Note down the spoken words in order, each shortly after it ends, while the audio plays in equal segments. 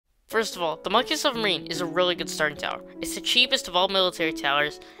First of all, the Monkey Submarine is a really good starting tower. It's the cheapest of all military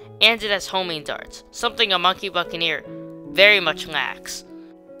towers, and it has homing darts, something a Monkey Buccaneer very much lacks.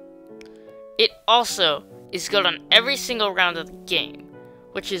 It also is good on every single round of the game,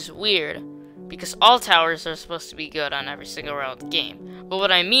 which is weird, because all towers are supposed to be good on every single round of the game. But what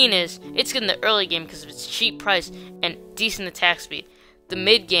I mean is, it's good in the early game because of its cheap price and decent attack speed, the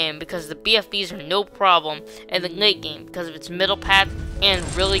mid game because the BFBs are no problem, and the late game because of its middle path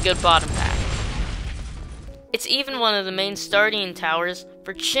and really good bottom path. It's even one of the main starting towers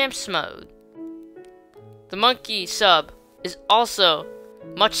for Chimps mode. The Monkey Sub is also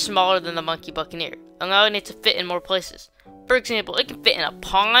much smaller than the Monkey Buccaneer, allowing it to fit in more places. For example, it can fit in a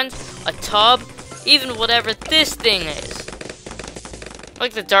pond, a tub, even whatever this thing is.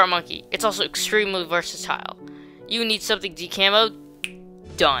 Like the Dart Monkey, it's also extremely versatile. You need something decamoed?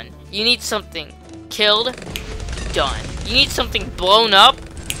 Done. You need something killed? Done. You need something blown up?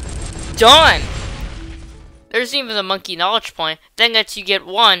 Done! There's even the Monkey Knowledge Point that lets you get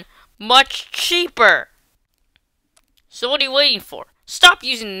one much cheaper. So what are you waiting for? Stop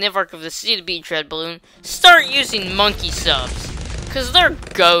using the Navarch of the Sea to beat Dread Balloon. Start using Monkey Subs, cause they're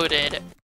goated.